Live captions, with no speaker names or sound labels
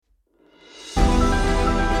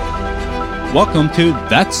Welcome to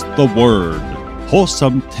That's the Word,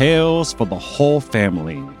 wholesome tales for the whole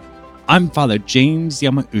family. I'm Father James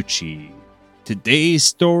Yamauchi. Today's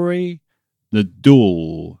story, The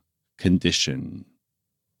Dual Condition.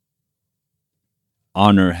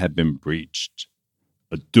 Honor had been breached.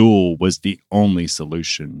 A duel was the only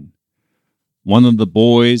solution. One of the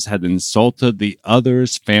boys had insulted the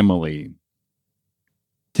other's family.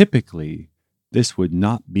 Typically, this would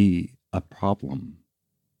not be a problem.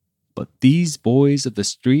 But these boys of the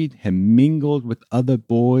street had mingled with other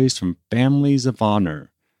boys from families of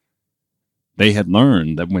honor. They had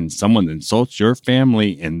learned that when someone insults your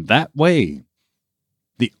family in that way,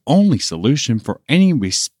 the only solution for any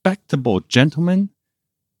respectable gentleman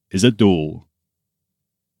is a duel.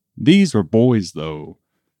 These were boys, though,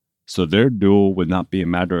 so their duel would not be a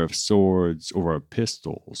matter of swords or of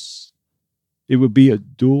pistols. It would be a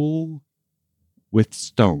duel with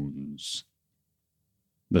stones.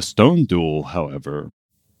 The stone duel, however,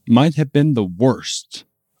 might have been the worst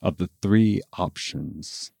of the three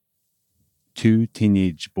options. Two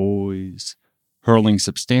teenage boys hurling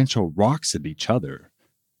substantial rocks at each other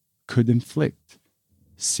could inflict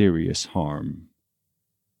serious harm.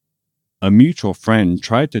 A mutual friend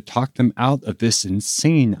tried to talk them out of this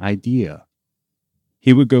insane idea.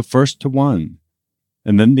 He would go first to one,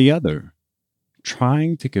 and then the other,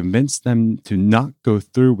 trying to convince them to not go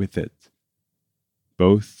through with it.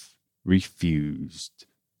 Both refused.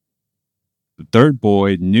 The third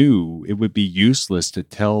boy knew it would be useless to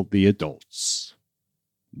tell the adults.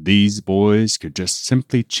 These boys could just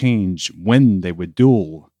simply change when they would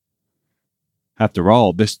duel. After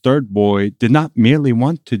all, this third boy did not merely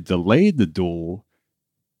want to delay the duel,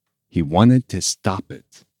 he wanted to stop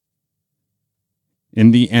it. In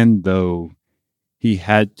the end, though, he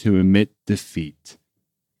had to admit defeat.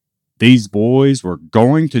 These boys were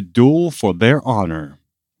going to duel for their honor,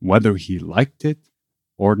 whether he liked it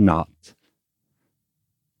or not.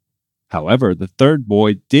 However, the third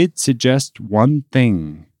boy did suggest one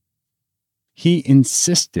thing. He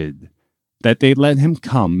insisted that they let him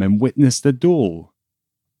come and witness the duel.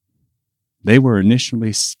 They were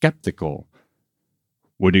initially skeptical.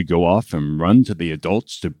 Would he go off and run to the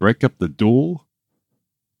adults to break up the duel?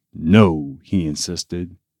 No, he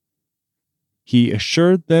insisted. He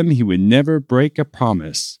assured them he would never break a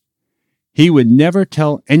promise. He would never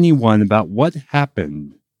tell anyone about what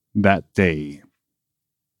happened that day.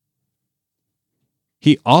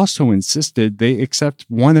 He also insisted they accept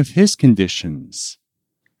one of his conditions.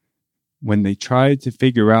 When they tried to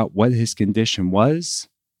figure out what his condition was,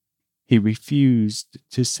 he refused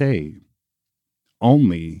to say,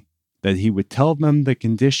 only that he would tell them the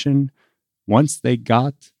condition once they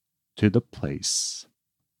got to the place.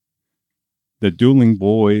 The dueling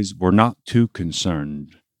boys were not too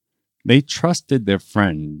concerned. They trusted their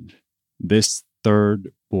friend, this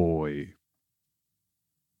third boy.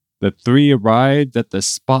 The three arrived at the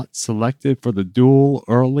spot selected for the duel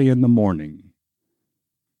early in the morning.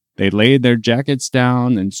 They laid their jackets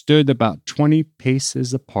down and stood about 20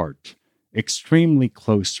 paces apart, extremely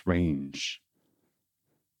close range.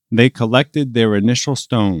 They collected their initial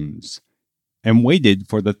stones and waited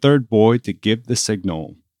for the third boy to give the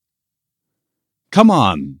signal. "Come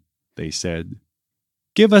on," they said.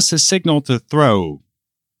 "Give us a signal to throw."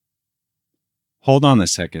 "Hold on a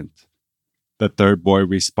second," the third boy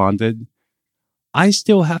responded. "I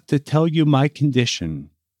still have to tell you my condition."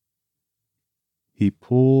 He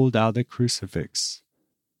pulled out a crucifix,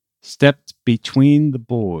 stepped between the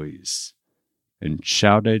boys, and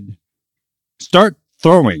shouted, "Start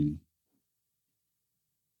throwing!"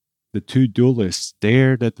 The two duelists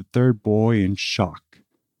stared at the third boy in shock.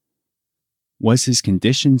 Was his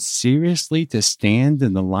condition seriously to stand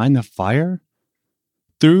in the line of fire?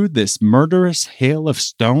 Through this murderous hail of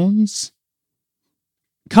stones?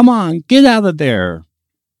 "Come on, get out of there!"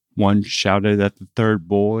 one shouted at the third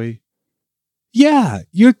boy. "Yeah,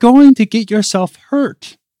 you're going to get yourself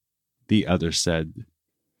hurt," the other said.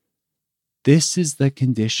 "This is the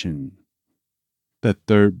condition," the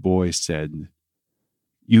third boy said.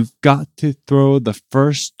 "You've got to throw the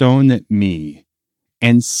first stone at me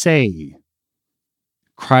and say,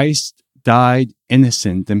 'Christ died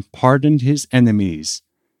innocent and pardoned his enemies,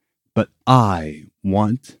 but I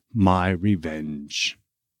want my revenge.'"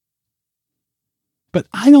 "But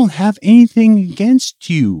I don't have anything against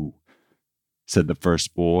you," said the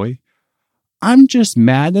first boy. "I'm just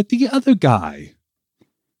mad at the other guy."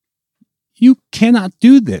 "You cannot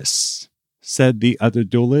do this," said the other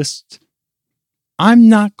duelist. "I'm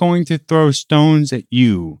not going to throw stones at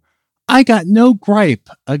you. I got no gripe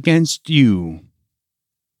against you."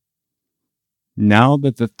 Now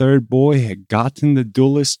that the third boy had gotten the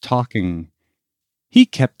duelists talking, He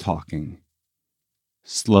kept talking.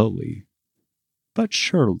 Slowly, but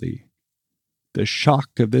surely, the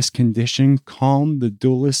shock of this condition calmed the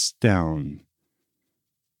duelists down.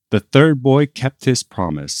 The third boy kept his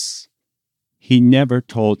promise. He never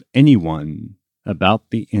told anyone about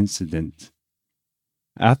the incident.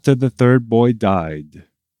 After the third boy died,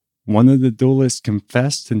 one of the duelists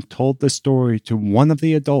confessed and told the story to one of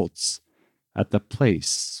the adults at the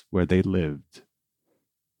place where they lived.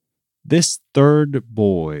 This third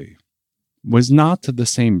boy was not of the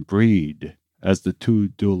same breed as the two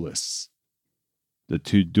duelists. The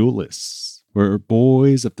two duelists were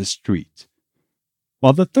boys of the street,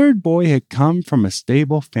 while the third boy had come from a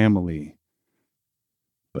stable family.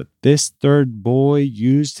 But this third boy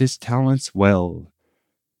used his talents well,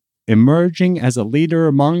 emerging as a leader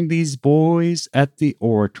among these boys at the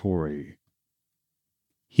oratory.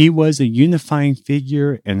 He was a unifying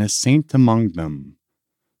figure and a saint among them,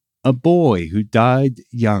 a boy who died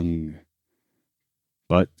young,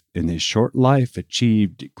 but in his short life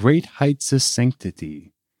achieved great heights of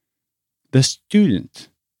sanctity, the student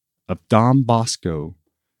of Don Bosco,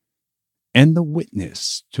 and the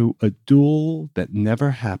witness to a duel that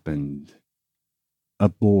never happened, a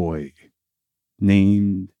boy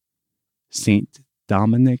named Saint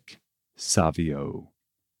Dominic Savio.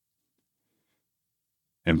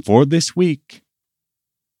 And for this week,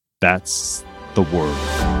 that's the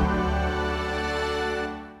word.